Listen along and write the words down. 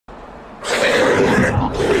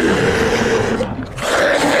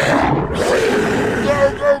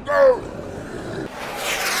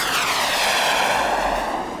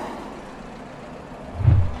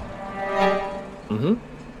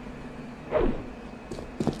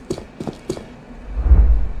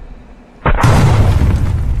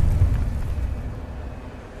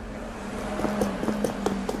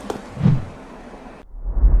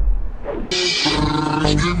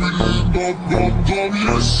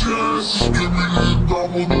yes, skibidi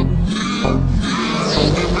double the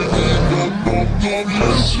skibidi dum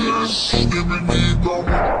yes, yes, skibidi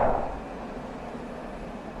double.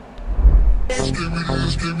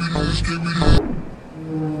 Skibidi.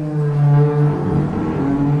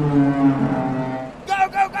 Go,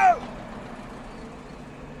 go, go!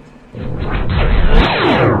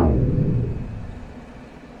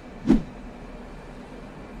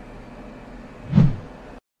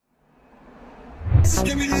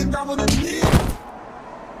 Skibidi double the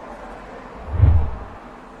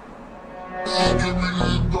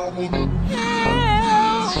skibidi double the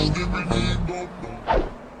skibidi double.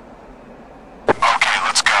 Okay,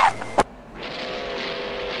 let's go.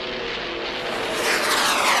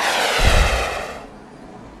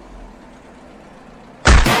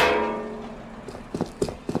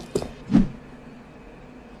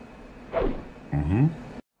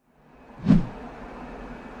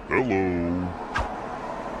 Hello.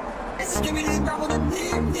 Skibidi double the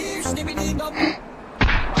skibidi double.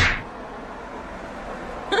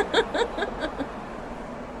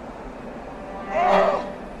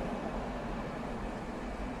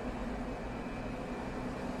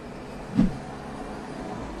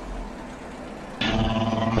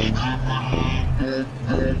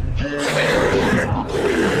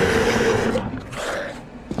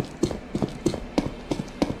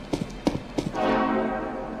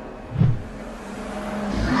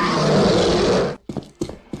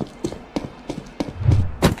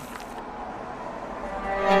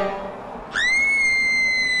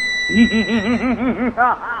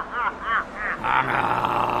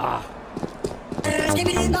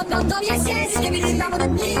 Skibidi dum dum dum, yes yes. Skibidi dum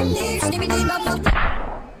dum dum, skibidi dum dum.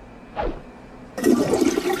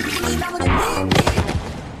 Skibidi dum dum dum.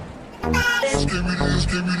 Skibidi.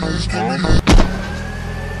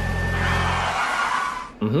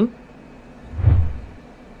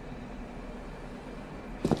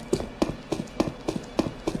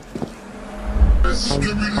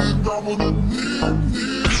 Skibidi double the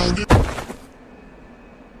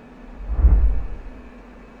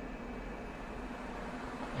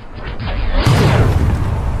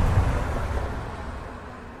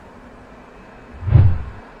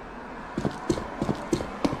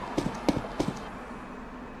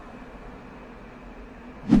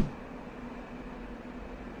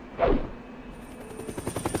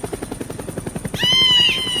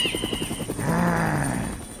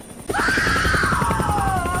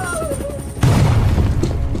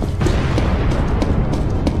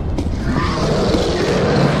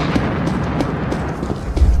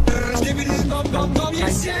Dum dum,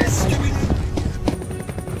 yes, yes. Skibidi.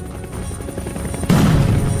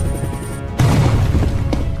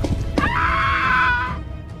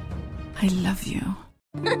 I love you.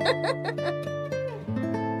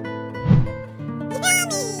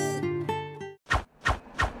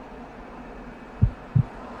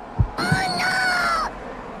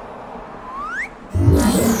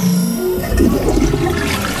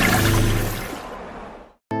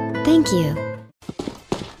 Thank you.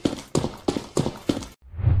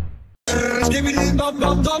 Skibidi dum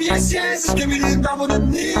dum dum, yes, yes. Skibidi double the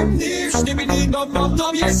skibidi dum dum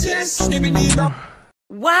dum, yes, yes. Skibidi dum.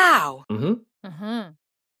 Wow!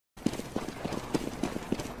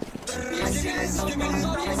 Yes, yes. Skibidi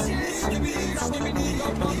dum, yes, yes. Skibidi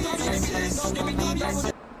dum dum dum, yes, yes. Skibidi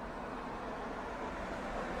yes.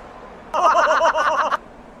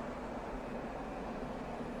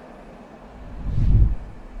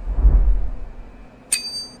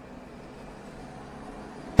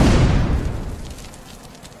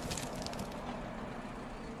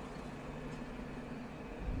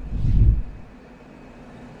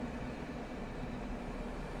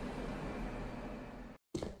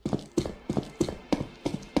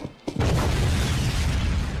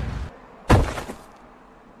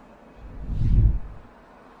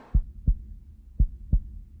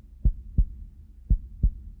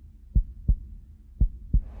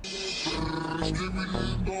 skibidi dum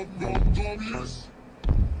yes.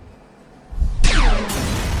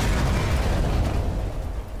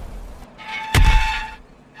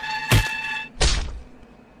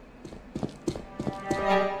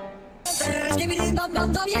 Skibidi dum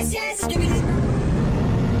dum dum, yes yes. Skibidi.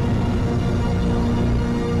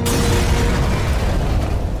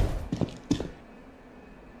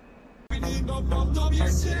 Skibidi dum dum dum,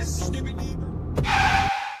 yes, yes. Skibidi.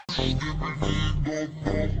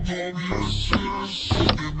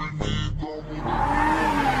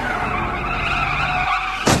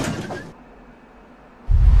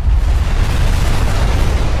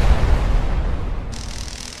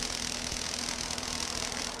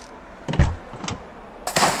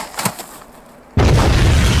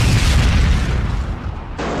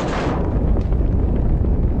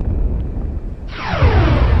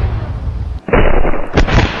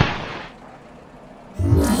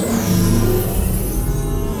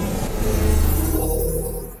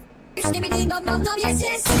 skibidi bum bum bum, yes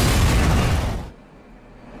yes.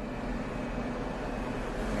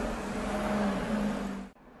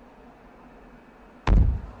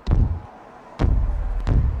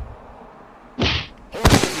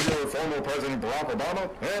 This is your former President Barack Obama,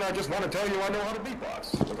 and I just want to tell you I know how to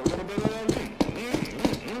beatbox with a little bit of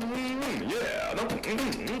yeah.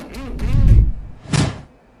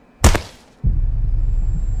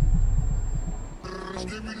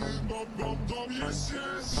 Skibidi bum bum bum, yes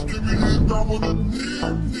yes. Skibidi bum on the knee.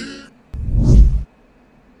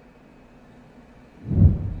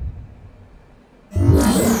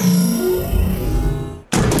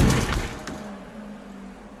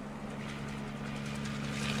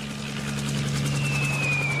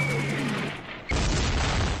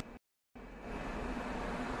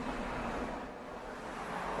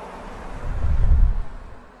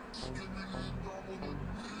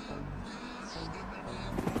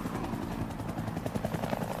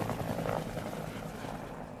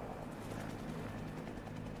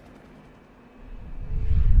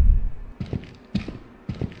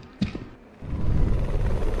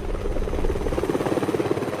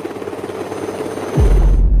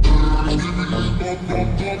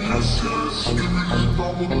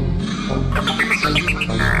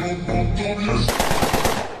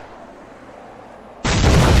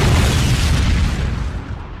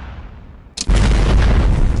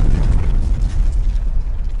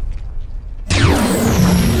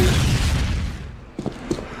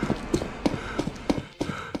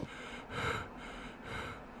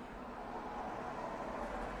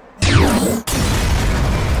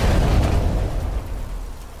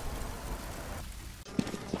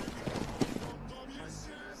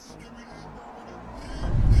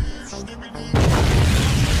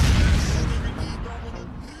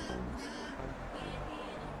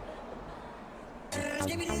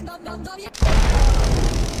 Skibidi bum bum bum, yes.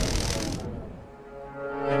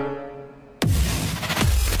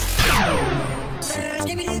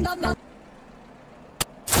 Skibidi bum bum.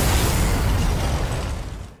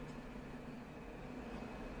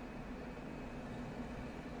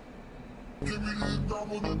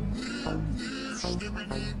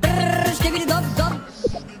 Skibidi bum bum.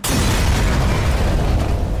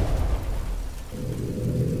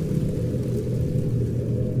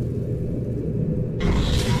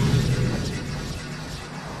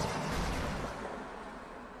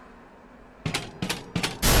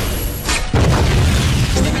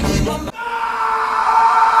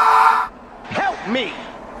 Help me!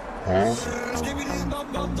 Skibidi bum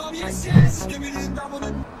bum bum, yes yes. Skibidi bum on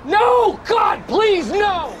the No! God, please,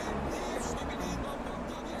 no!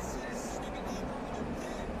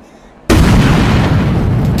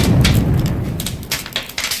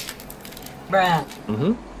 Bruh.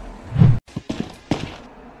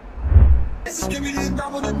 skibidi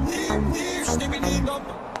bum on the knee. Skibidi bum.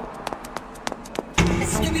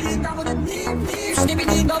 Skibidi bum on the knee.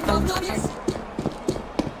 Skibidi bum bum bum, yes.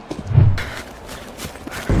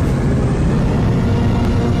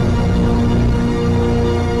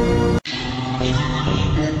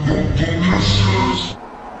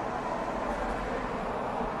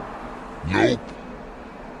 Nope.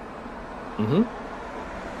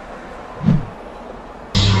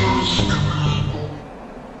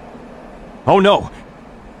 Oh no!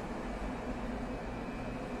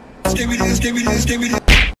 Skibidi skibidi skibidi.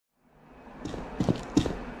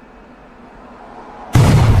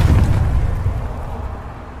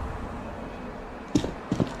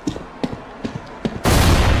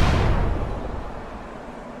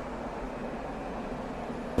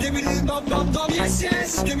 Skibidi bum bum bum, yes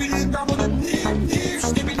yes. Skibidi bum on the knee.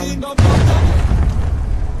 Skibidi bum bum bum.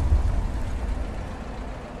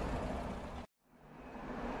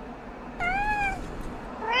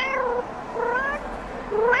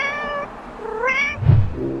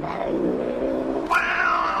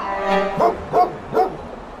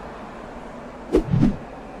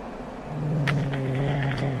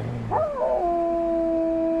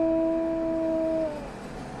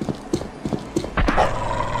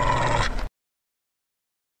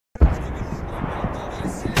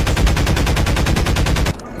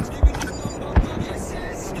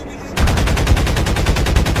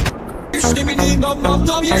 Skibidi bum bum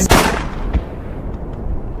bum, yes.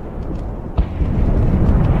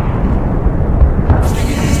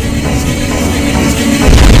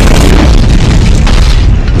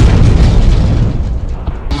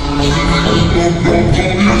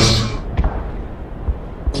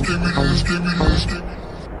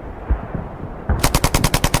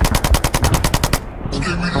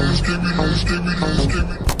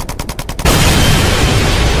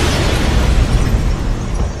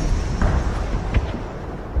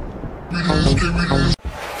 Skibidi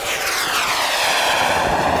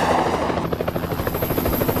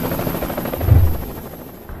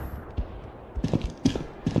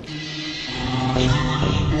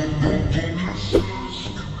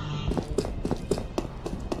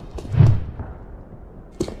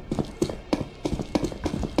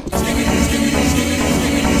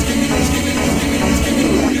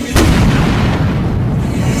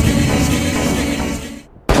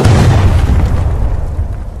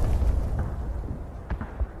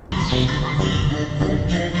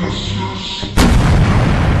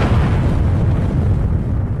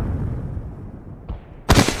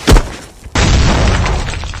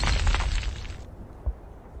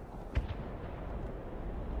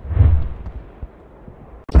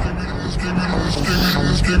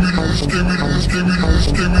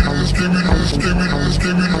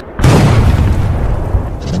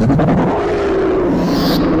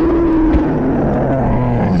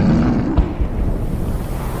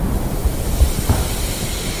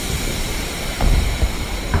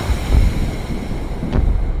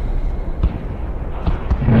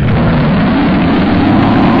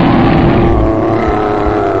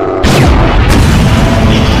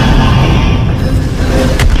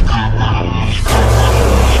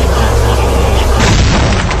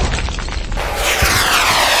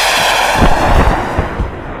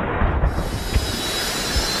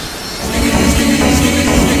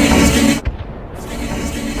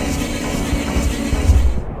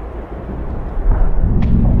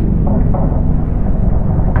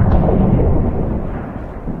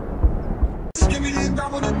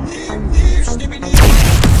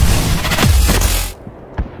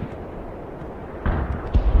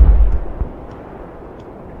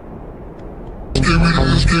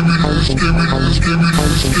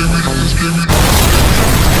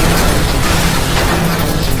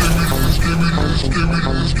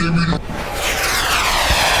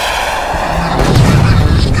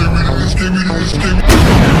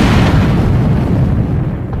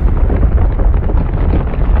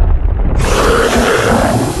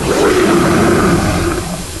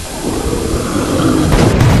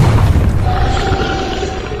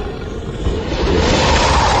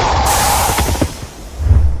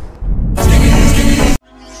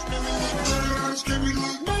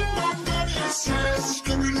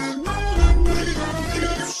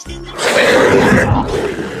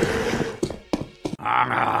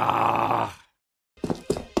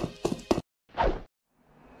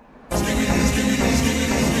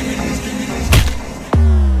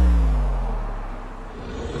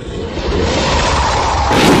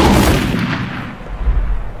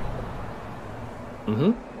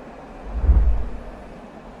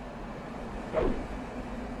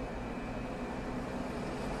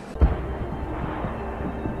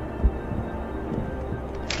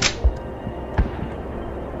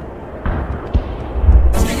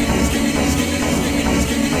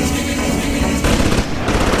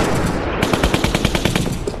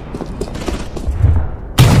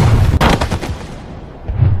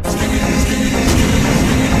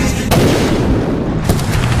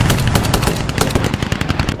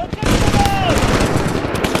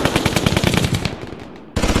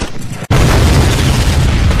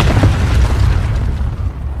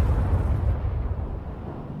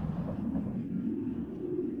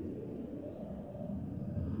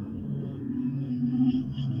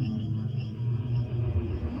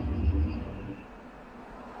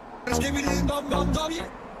skibidi dum dum dum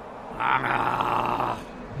yeah.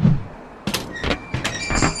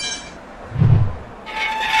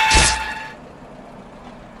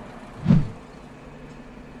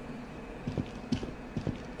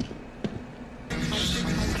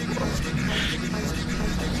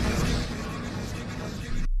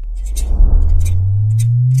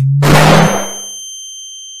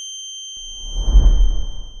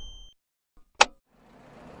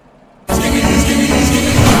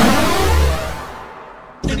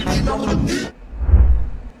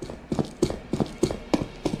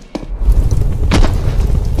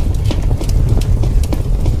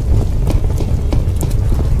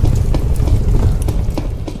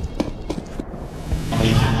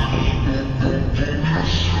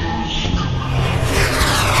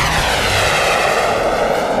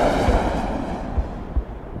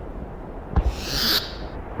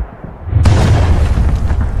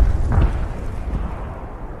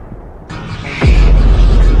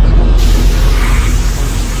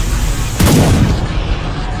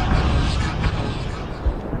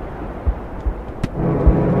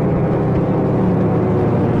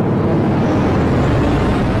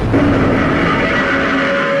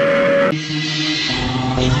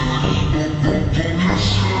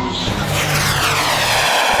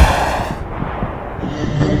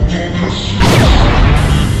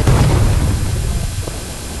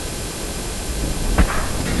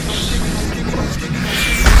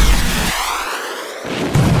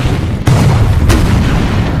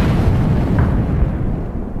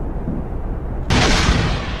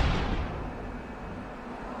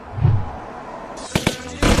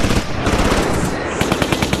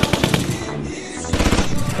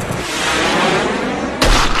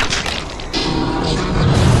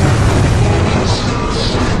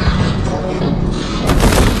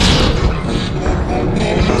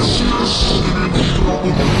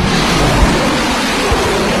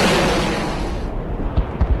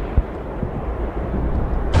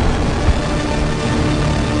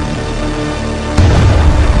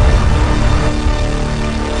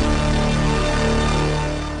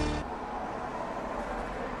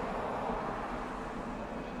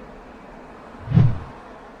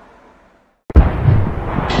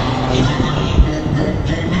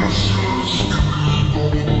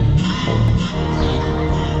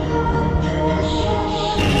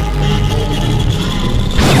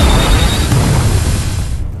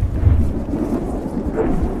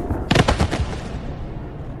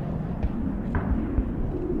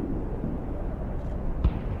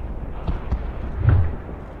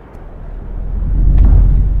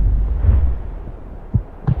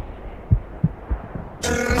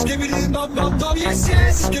 skibidi dum dum dum, yes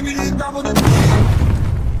yes, skibidi dum dum dum.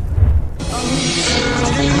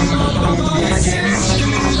 Skibidi dum dum dum, yes yes,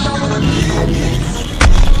 skibidi dum dum dum.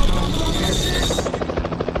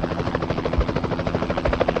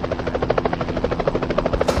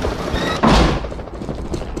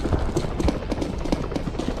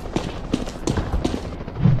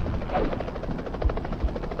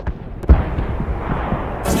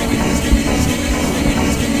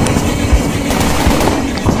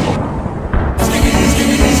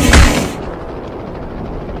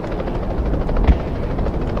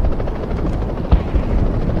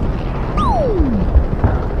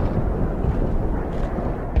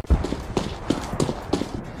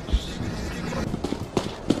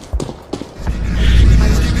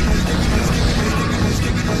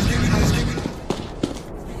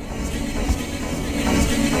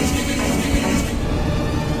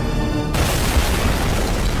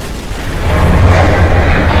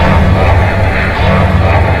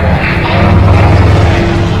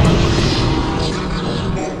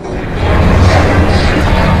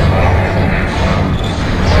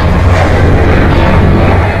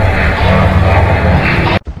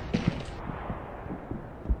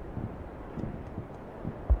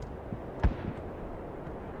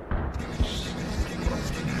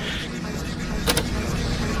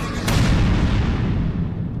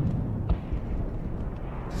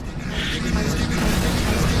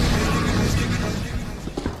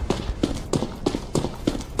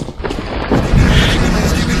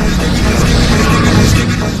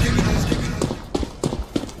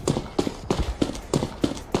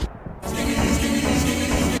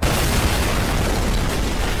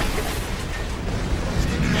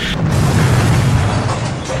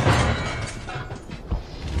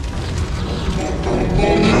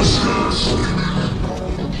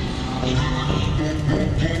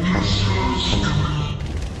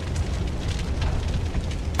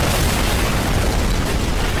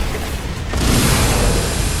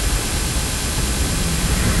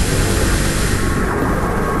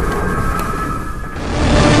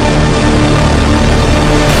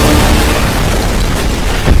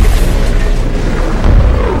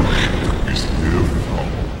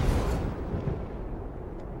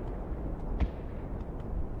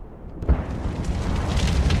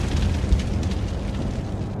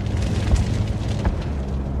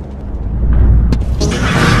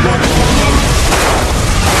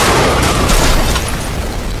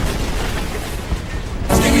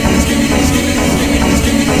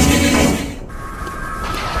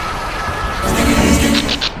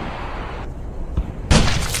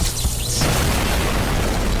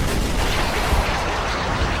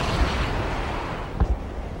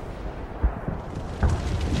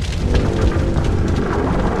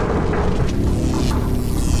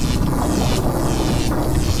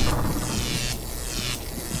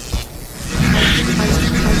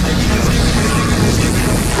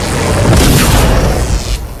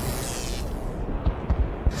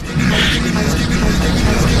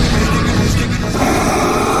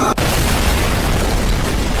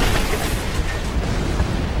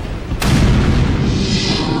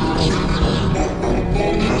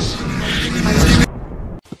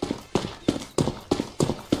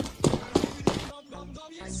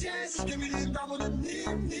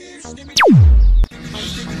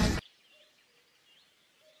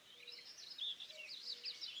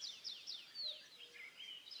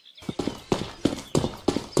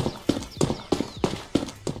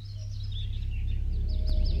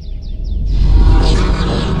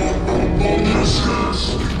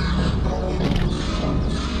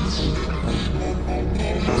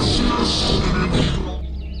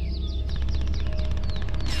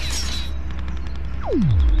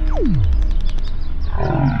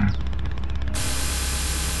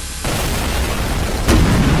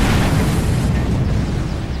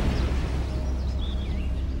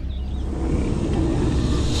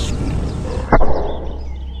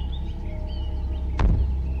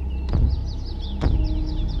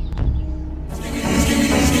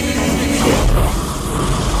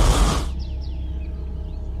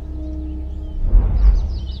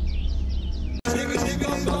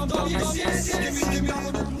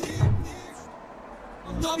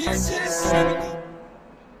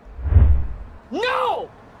 No!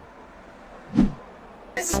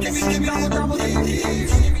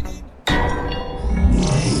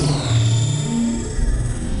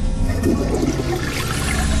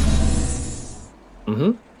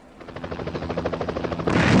 Mm-hmm.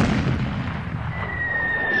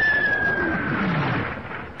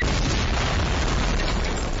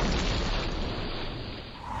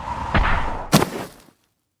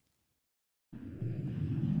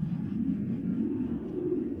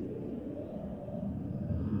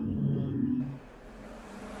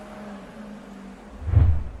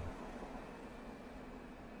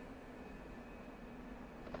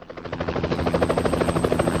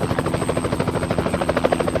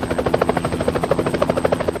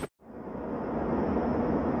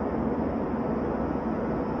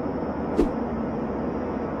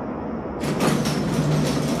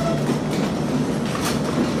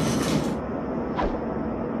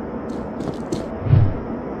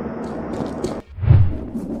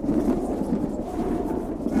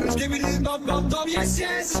 dum dum dum, yes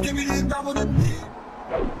yes. Skibidi dum dum dum.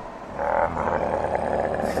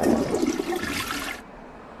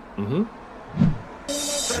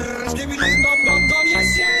 Skibidi dum dum dum,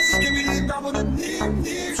 yes yes. Skibidi dum dum dum,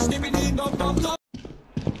 skibidi dum dum dum.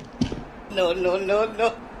 No, no, no, no.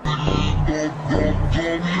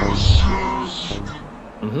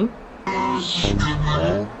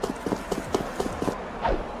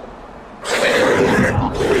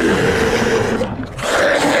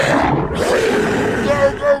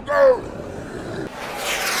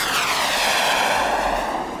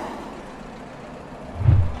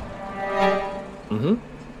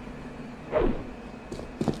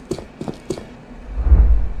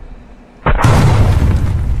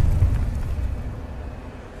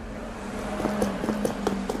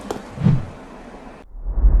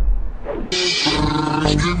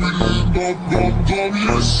 Skibidi dum dum dum,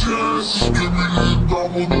 yes yes. Skibidi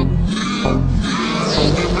dum dum dum.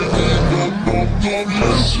 Skibidi dum dum dum,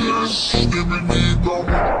 yes yes. Skibidi dum.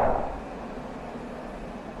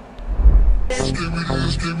 Skibidi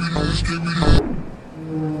skibidi skibidi.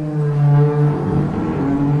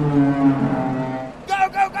 Go,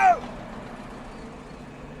 go, go!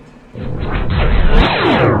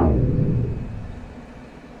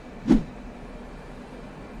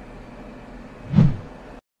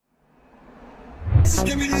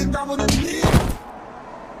 Skibidi dum dum dum.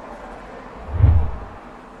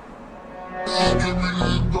 Skibidi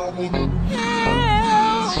dum dum dum.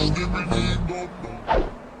 Skibidi dum dum.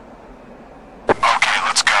 Okay,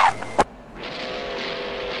 let's go.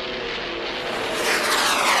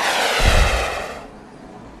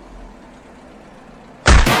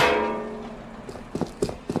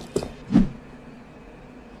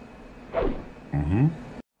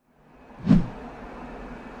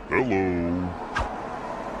 Hello.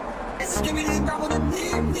 Skibidi dum dum dum,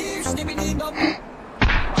 skibidi dum dum.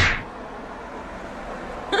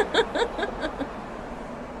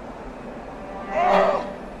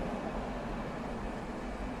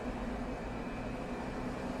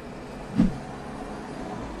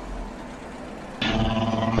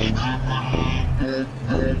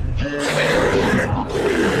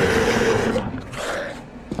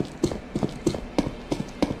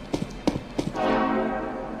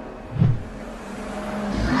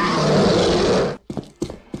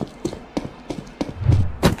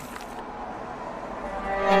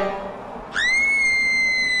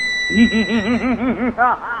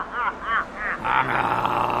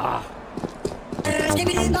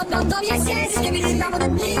 Skibidi dum dum dum, yes yes. Skibidi dum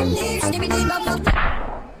dum dum, skibidi dum dum dum.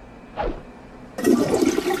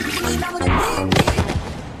 Skibidi dum dum dum.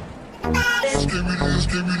 Skibidi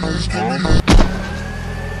skibidi skibidi.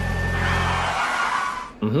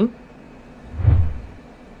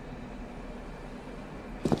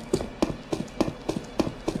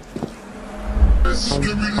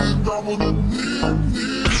 Skibidi dum dum dum.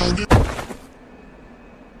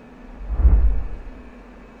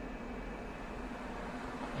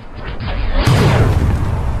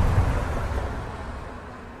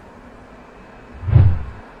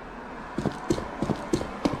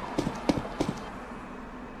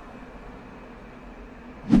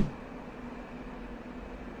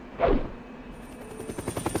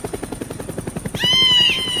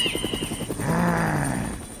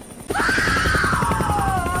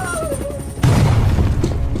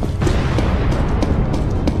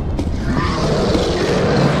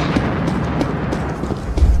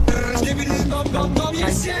 Skibidi dum dum dum,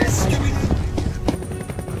 yes yes. Skibidi.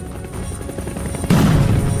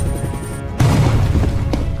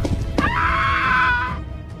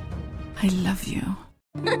 I love you.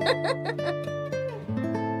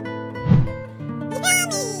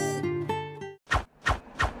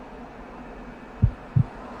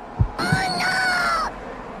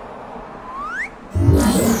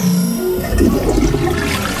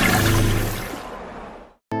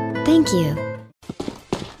 Thank you.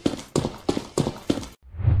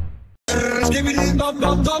 Skibidi dum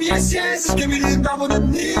dum dum, yes yes. Skibidi dum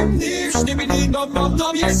dum dum, skibidi dum dum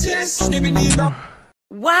dum, yes yes. Skibidi dum.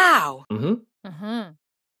 Wow.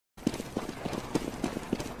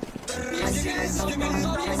 Yes yes. Skibidi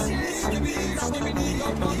dum yes yes. Skibidi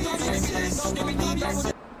dum dum dum, yes yes. Skibidi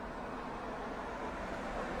dum.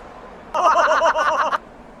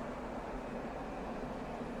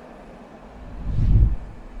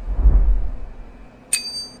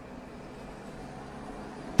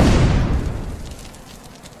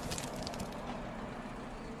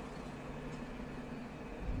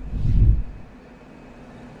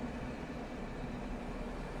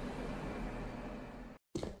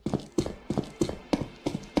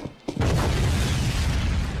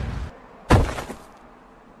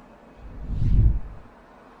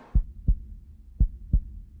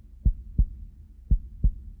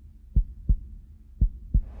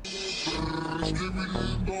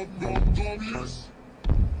 yes.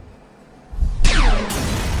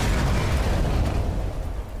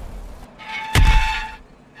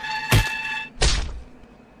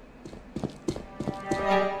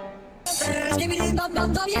 Skibidi dum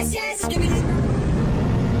dum dum, yes yes. Skibidi.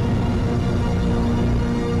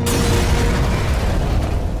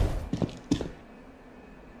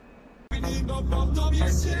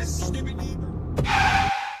 Yes, yes, skibidi.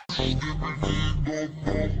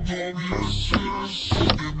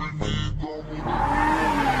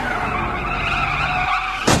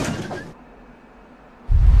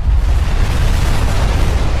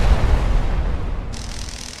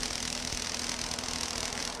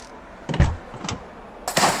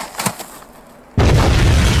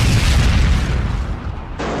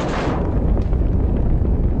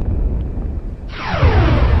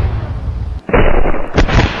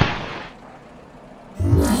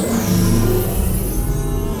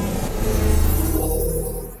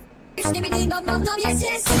 Skibidi dum dum dum, yes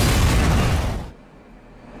yes.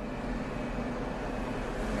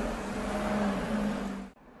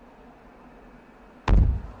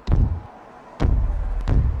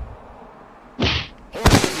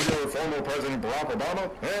 This is your former President Barack Obama,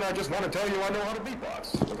 and I just want to tell you I know how to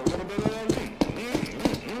beatbox with a little bit of me.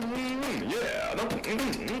 Yeah.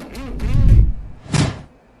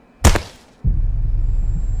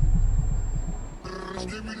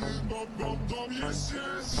 Skibidi dum dum dum, yes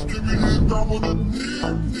yes. Skibidi dum dum.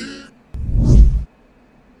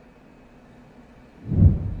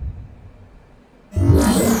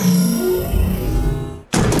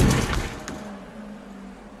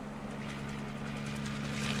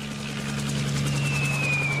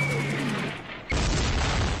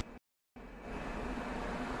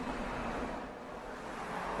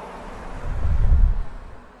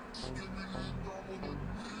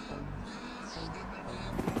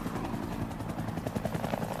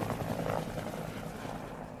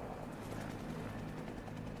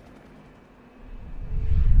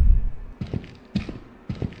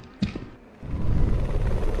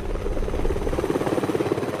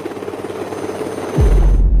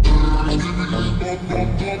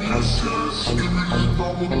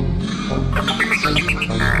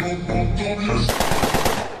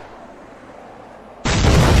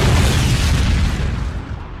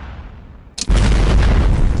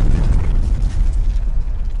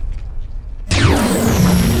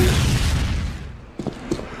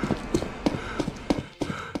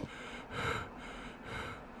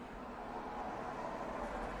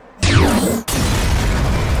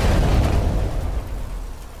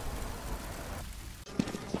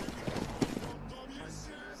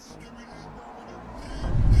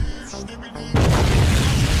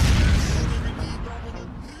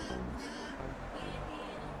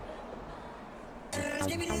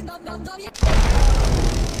 Skibidi dum dum dum, yes.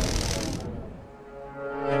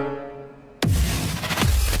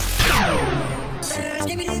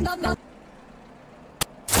 Skibidi dum dum.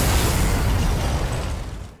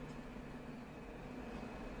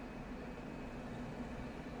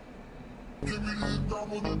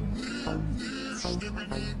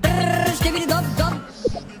 Skibidi dum dum.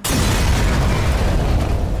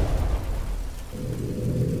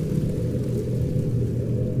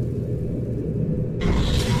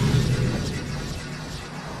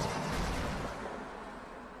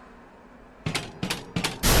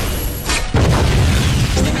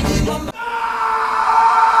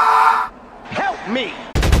 Help me!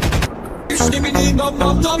 Skibidi dum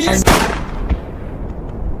dum dum, yes.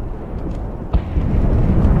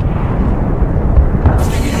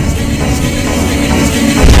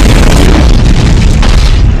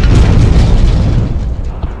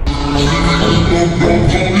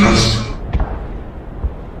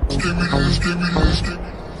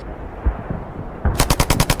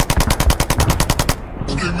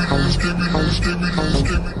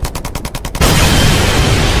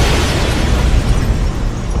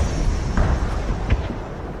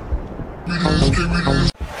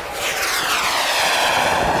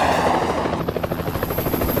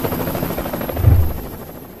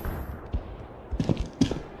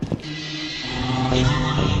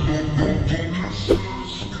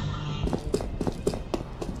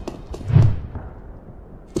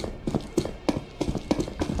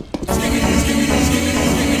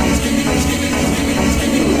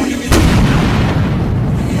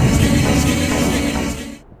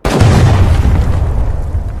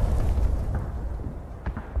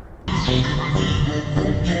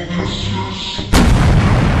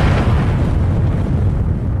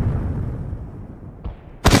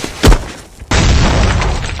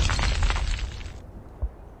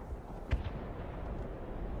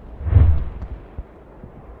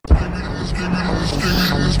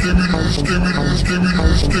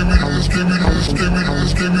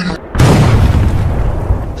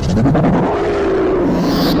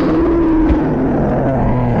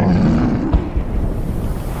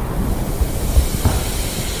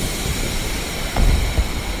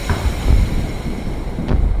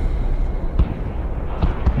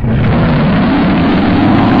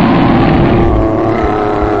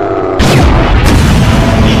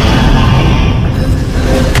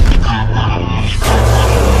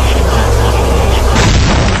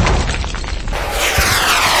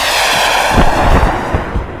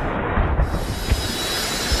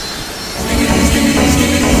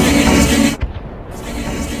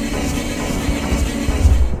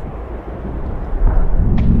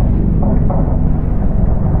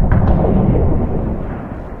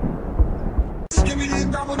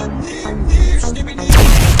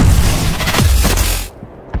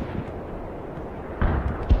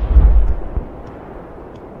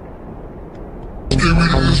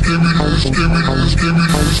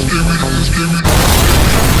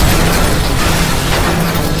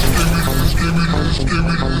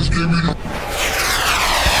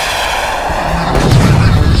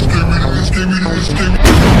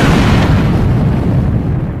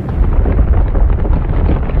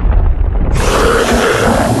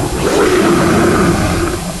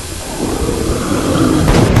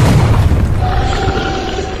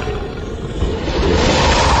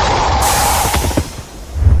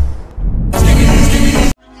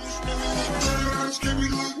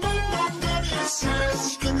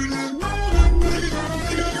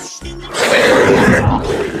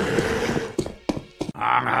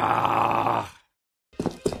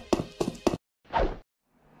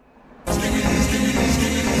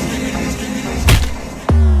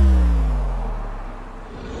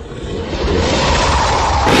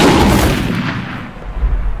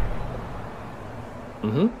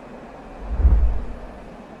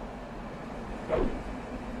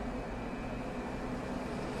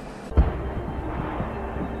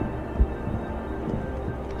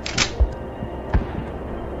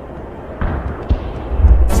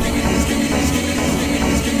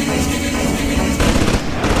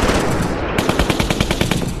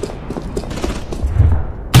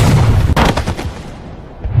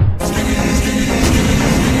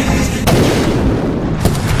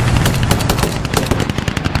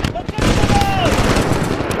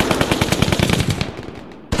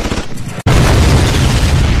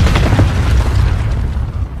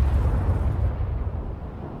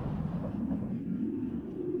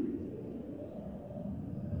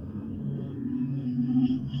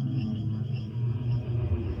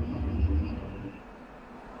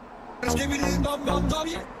 skibidi dum dum dum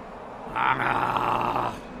yeah.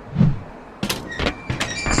 Ah.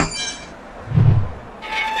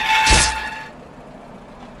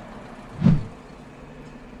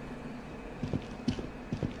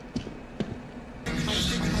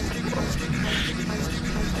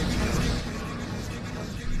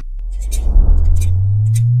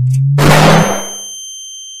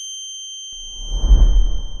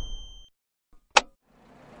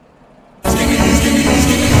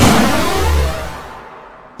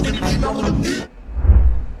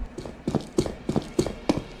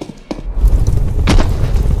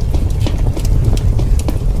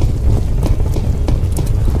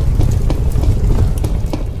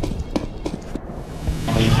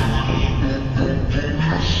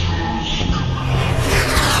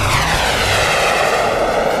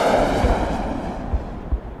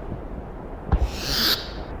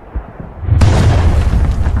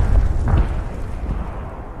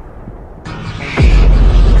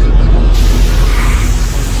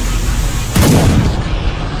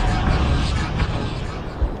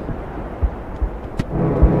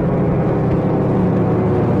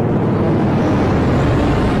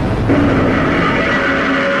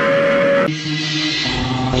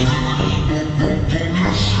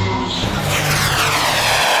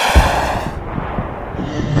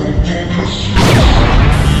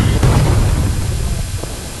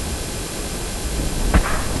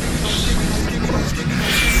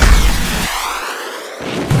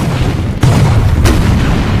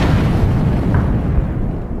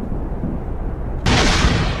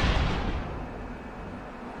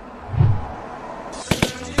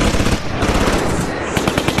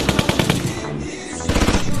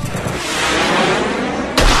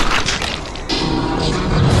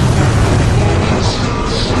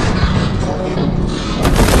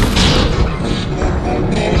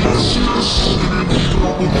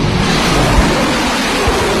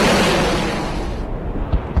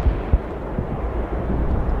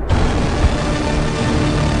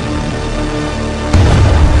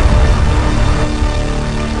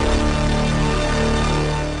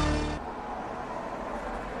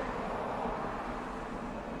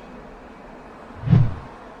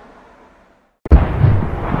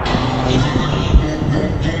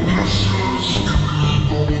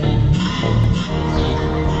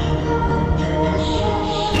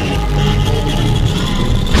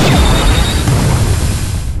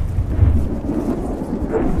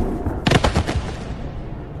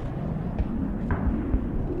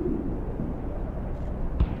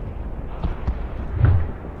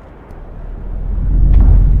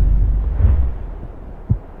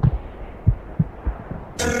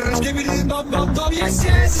 Skibidi bum bum bum, yes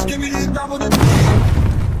yes. Skibidi bum bum bum.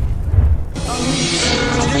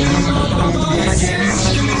 Skibidi bum bum bum, yes yes.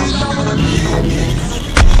 Skibidi bum bum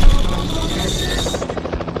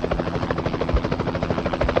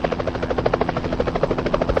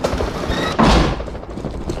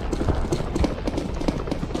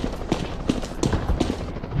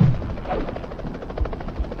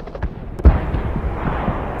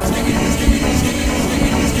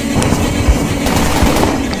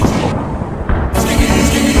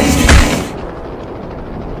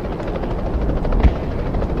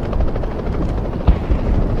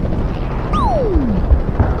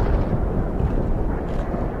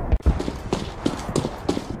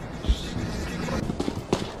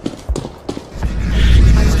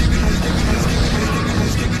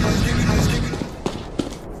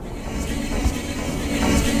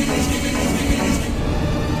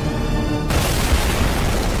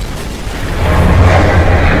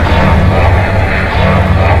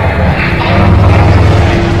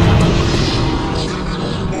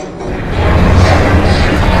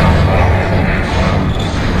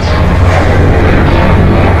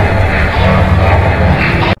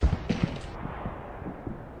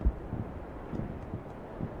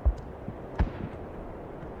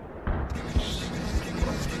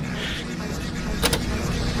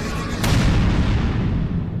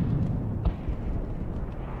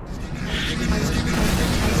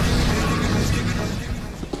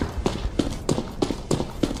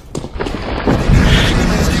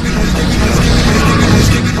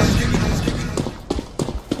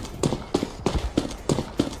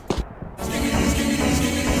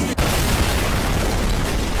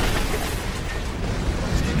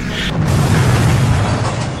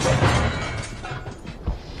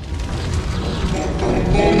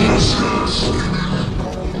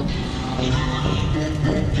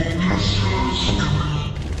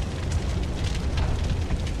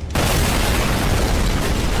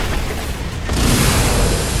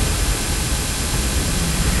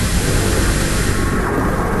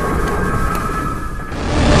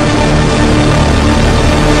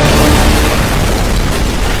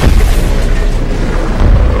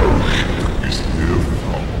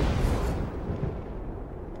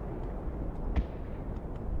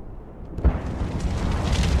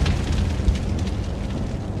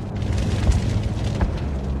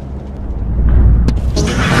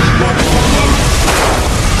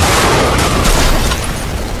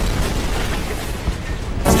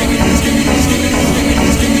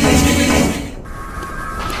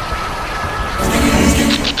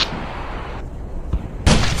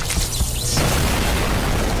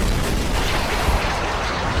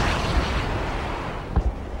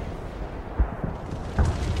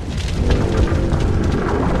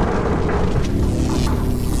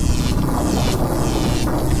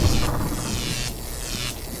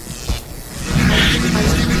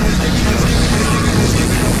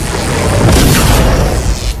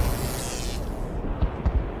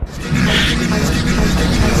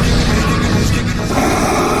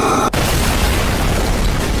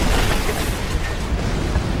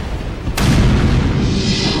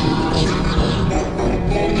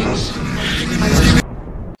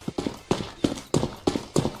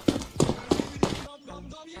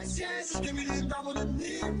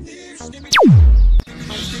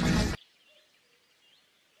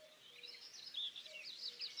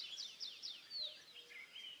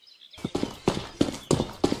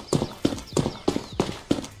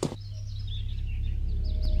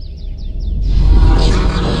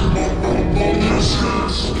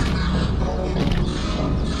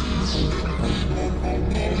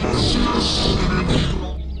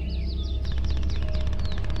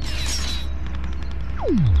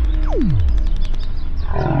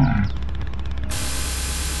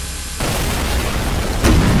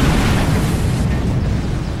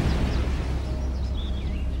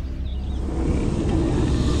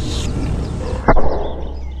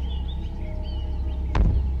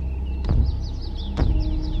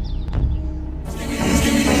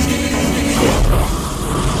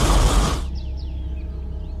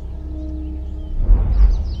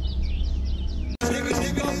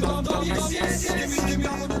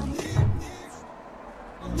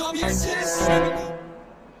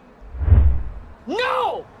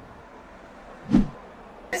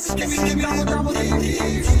skibidi bop bop nim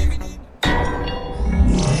nim, skibidi.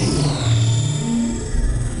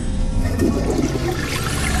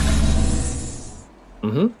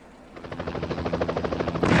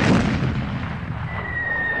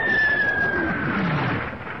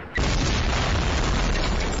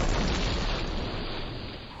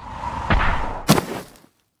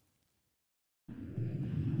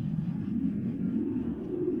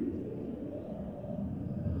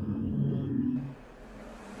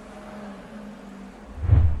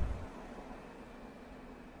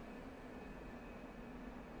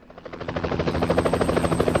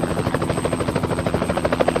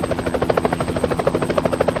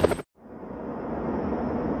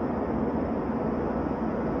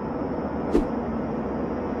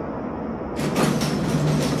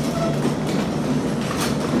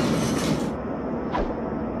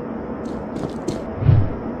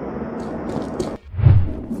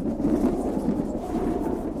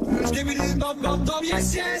 Skibidi bop bop bop,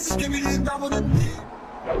 yes yes, skibidi bop bop nim.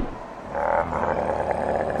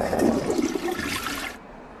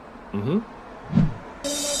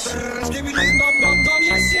 Skibidi bop bop bop,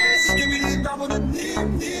 yes yes, skibidi bop bop nim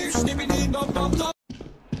nim, skibidi bop bop bop.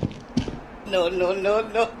 No, no, no,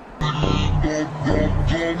 no.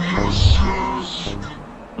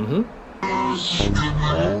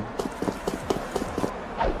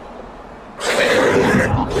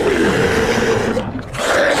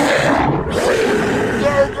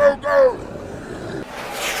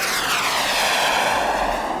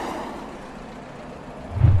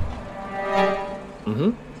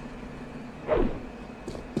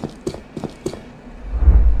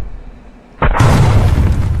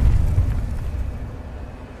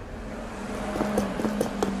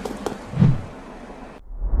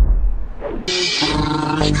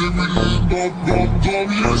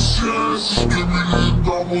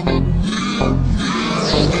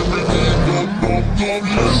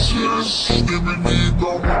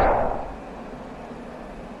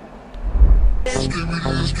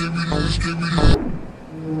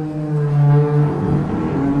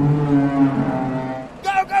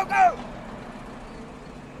 Go, go, go!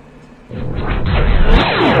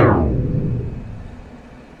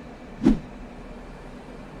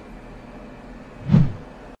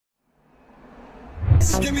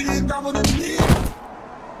 Skibidi bop bop nim.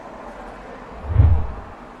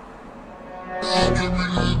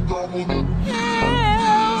 Skibidi bop bop nim,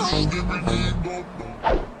 skibidi bop bop.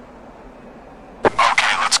 Okay,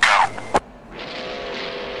 let's go.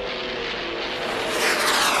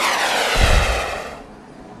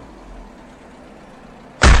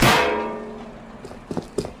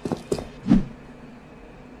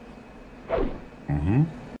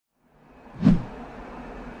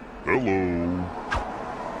 Hello.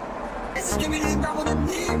 Skibidi bop bop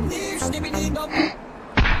nim nim, skibidi bop bop.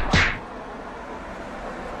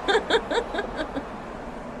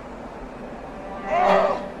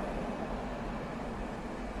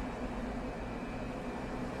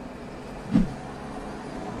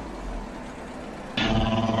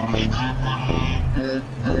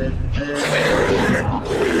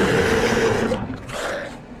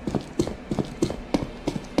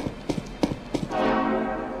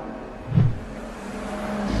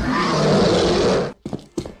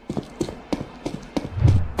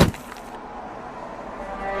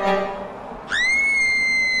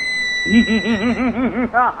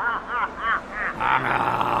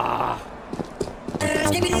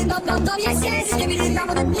 Skibidi bop bop bop, yes yes, skibidi bop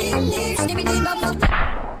bop nim nim, skibidi bop bop.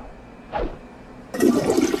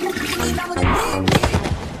 Skibidi bop bop nim nim.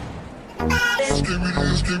 Skibidi,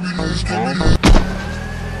 skibidi, skibidi.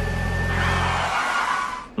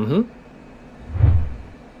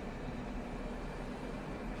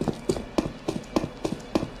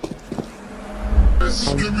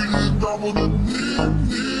 Skibidi bop bop nim nim.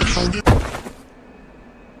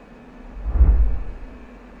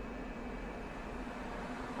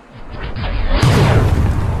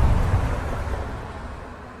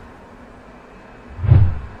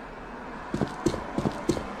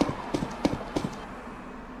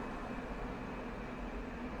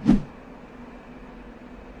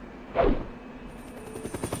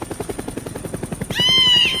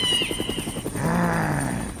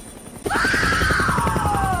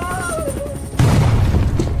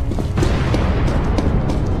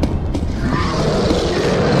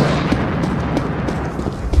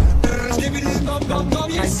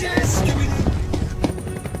 Yes, yes, give me.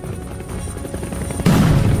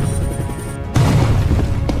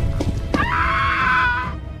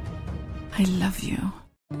 I love you.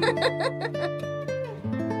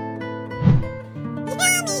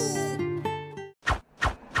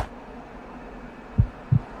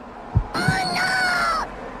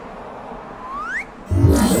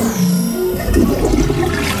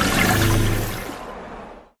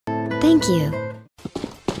 you.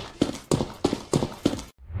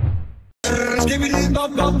 Skibidi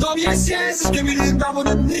dum dum dum, yes yes. Skibidi dum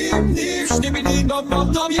dum dim dim. Skibidi dum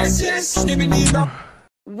dum dum, yes yes. Skibidi dum.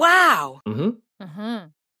 Wow.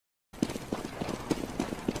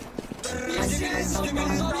 Yes yes.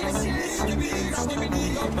 Skibidi dum yes yes.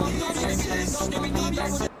 Skibidi dum dum dum, yes yes. Skibidi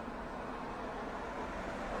yes.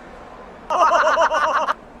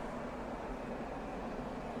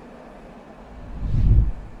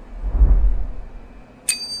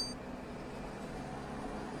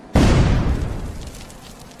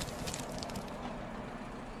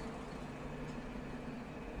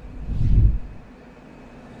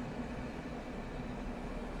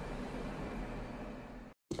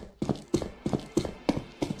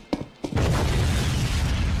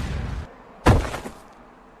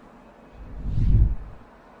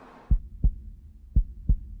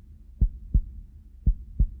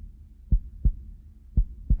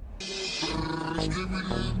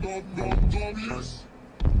 Skibidi dum dum dum, yes.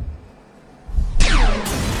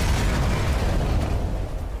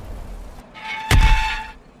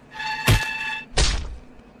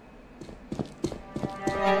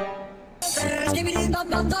 Skibidi dum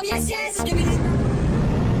dum dum, yes yes. Skibidi. Skibidi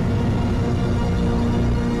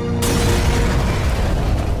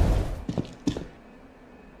dum dum dum,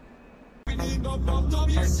 yes yes. Skibidi. Skibidi dum dum dum,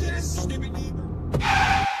 yes yes. Skibidi dum.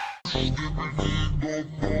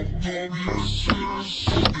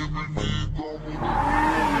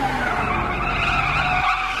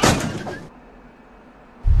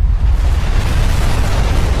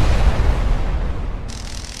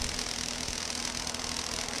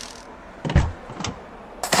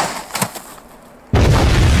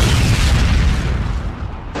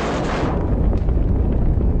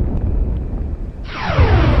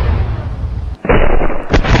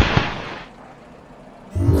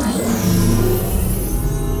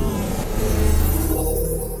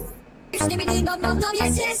 Skibidi dum dum dum,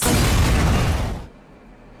 yes yes.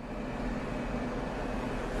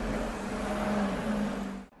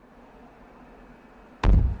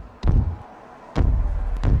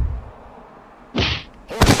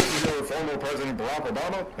 This is your former President Barack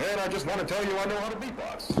Obama, and I just want to tell you I know how to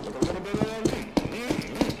beatbox with a little bit of LG.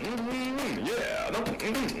 Yeah.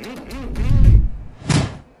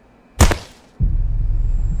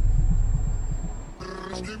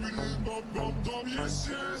 Skibidi dum dum dum, yes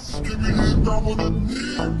yes. Skibidi dum dum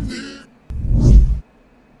dim dim.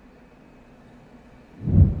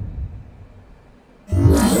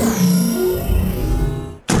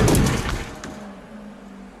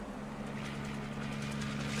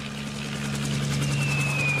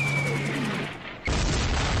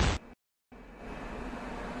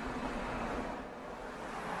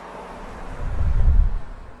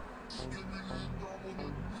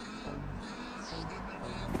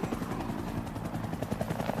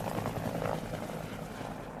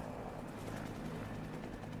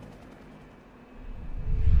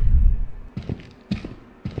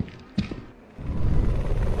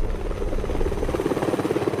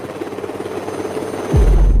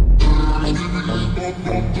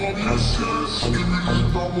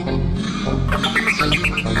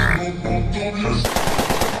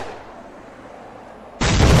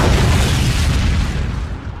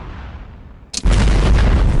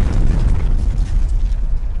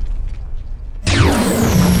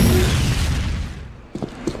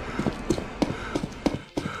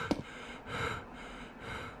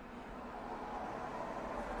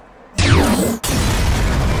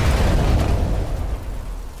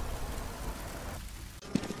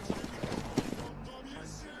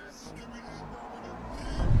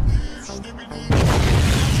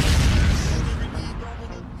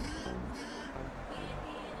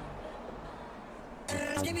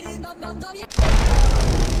 Skibidi dum dum dum, yes.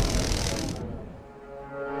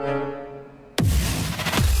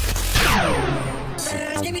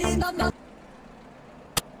 Skibidi dum dum.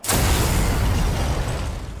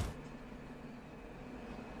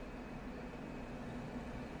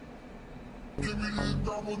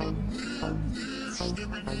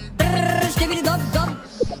 Skibidi dum dum.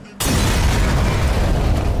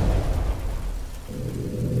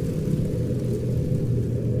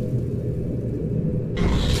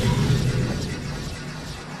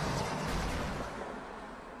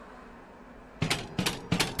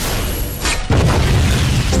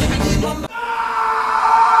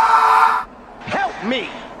 Help me!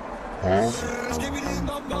 Skibidi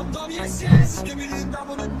dum dum dum, yes yes. Skibidi dum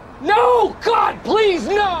dum. No! God, please,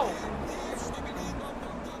 no!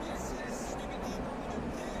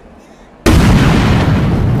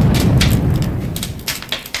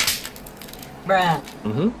 Bruh.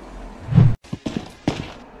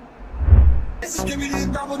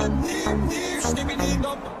 skibidi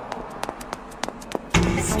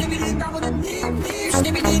bop bop nim nim,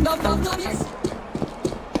 skibidi bop bop bop yes.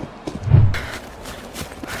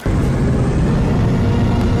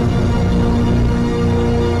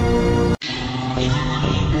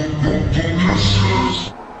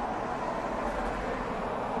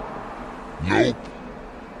 Nope.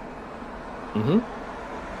 Mm-hmm.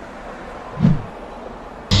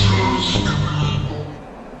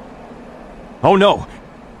 Oh no!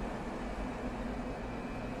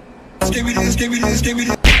 Skibidi, skibidi,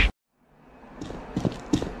 skibidi.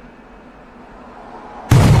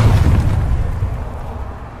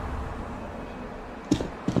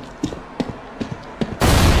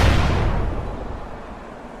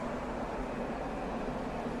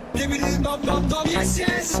 Skibidi bop bop bop yes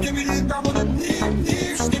yes. Skibidi bop bop nim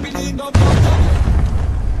nim. Skibidi bop bop bop.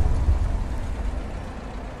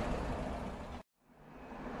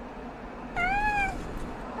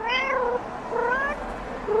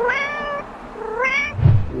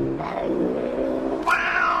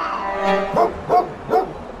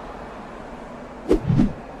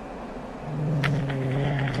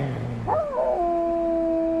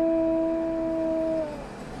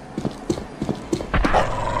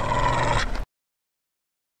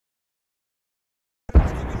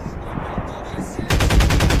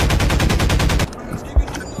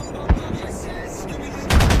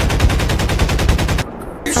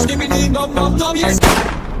 Skibidi bop bop bop yes.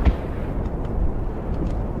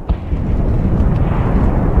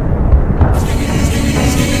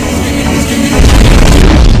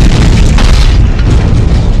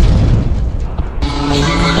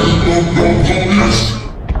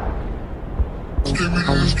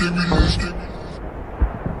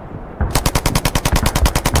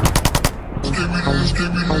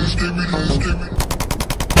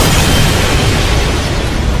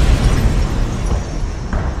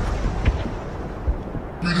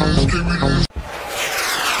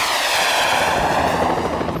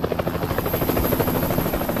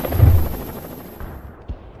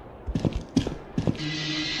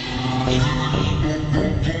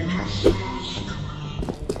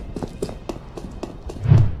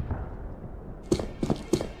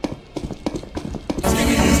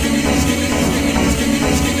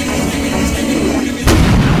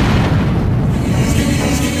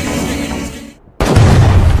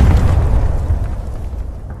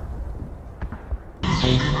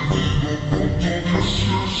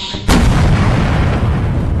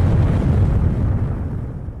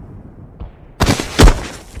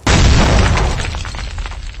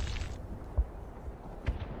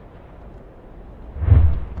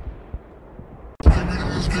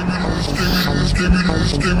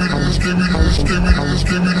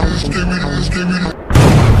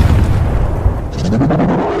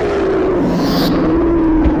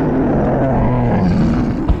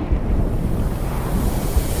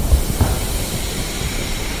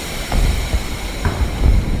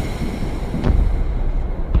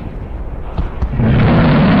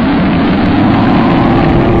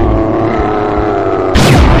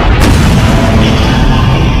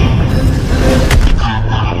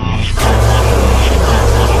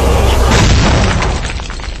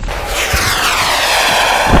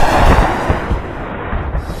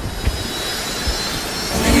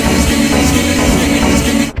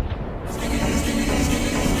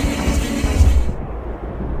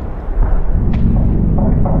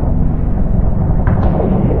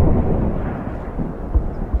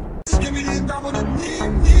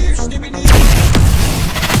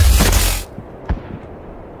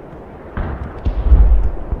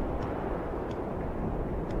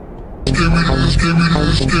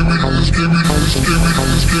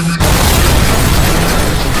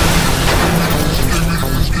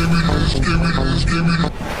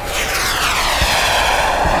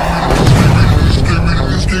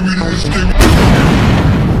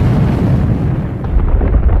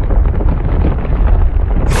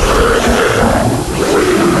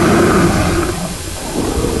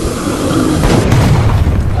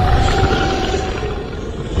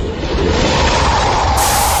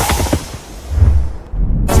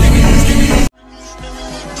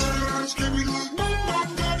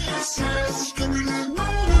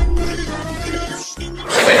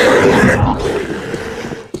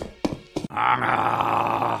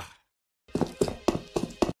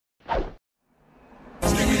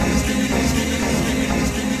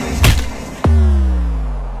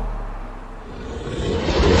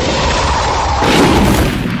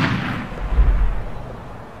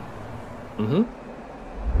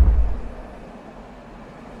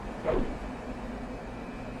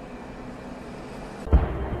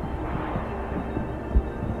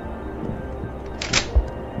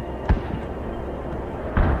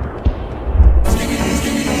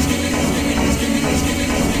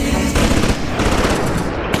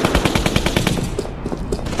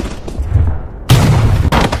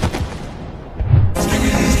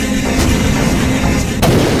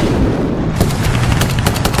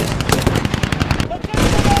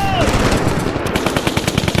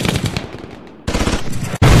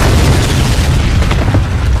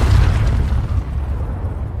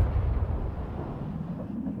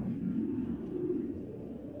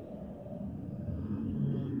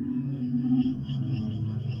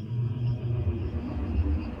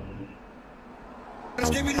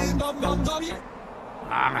 skibidi dum dum dum yeah.